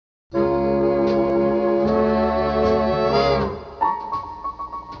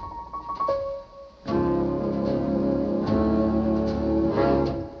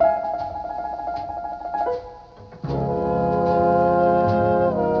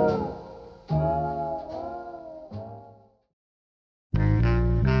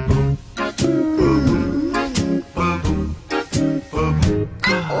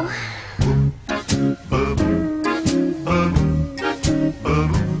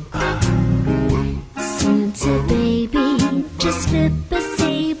slip a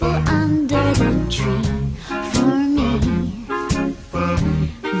sable under the tree for me.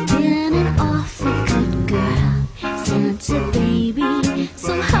 Been an awful good girl, Santa baby,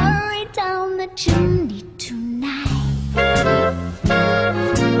 so hurry down the chimney tonight.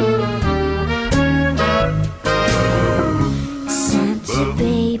 Santa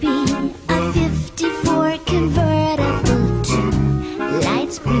baby, a 54 convertible to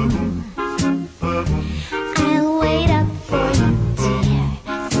light blue. I'll wait up for you, dear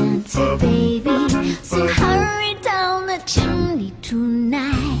Santa baby, so hurry down the chimney tonight.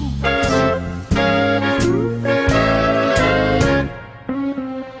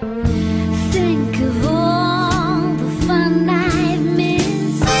 Think of all the fun I've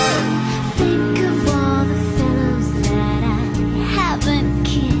missed. Think of all the fellows that I haven't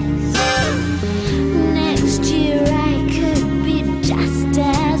kissed. Next year I could be just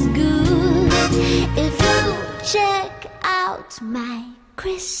as good if you check out my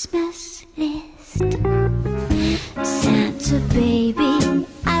Christmas list. Santa baby,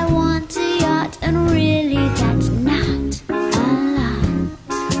 I want a yacht, and really that's not a lot.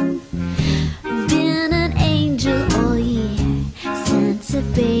 Been an angel all year, Santa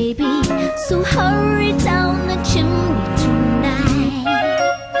baby, so hurry down the chimney tonight.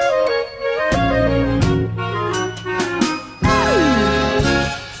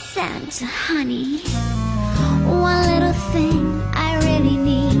 Santa honey, one little thing I really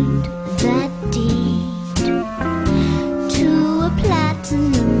need, that deed to a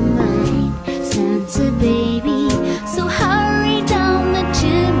platinum mine, Santa baby, so hurry down the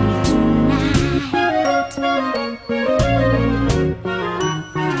chimney tonight.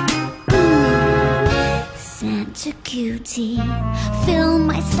 Santa cutie, fill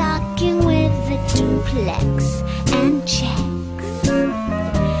my stocking with a duplex and checks.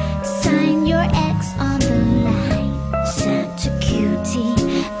 Sign your X on the line, Santa cutie,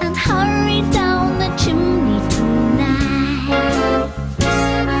 and hurry down the chimney tonight.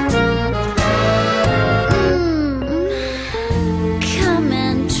 Come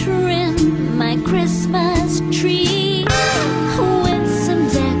and trim my Christmas tree with some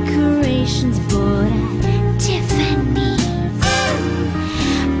decorations bought at Tiffany's.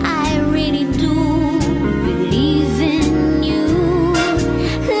 I really do believe in you.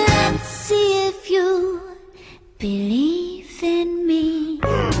 Let's see if you believe in me.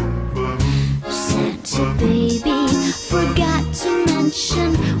 Santa baby, forgot to mention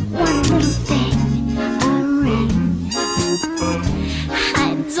one little thing, a ring.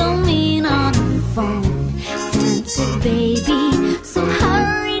 I don't mean on the phone,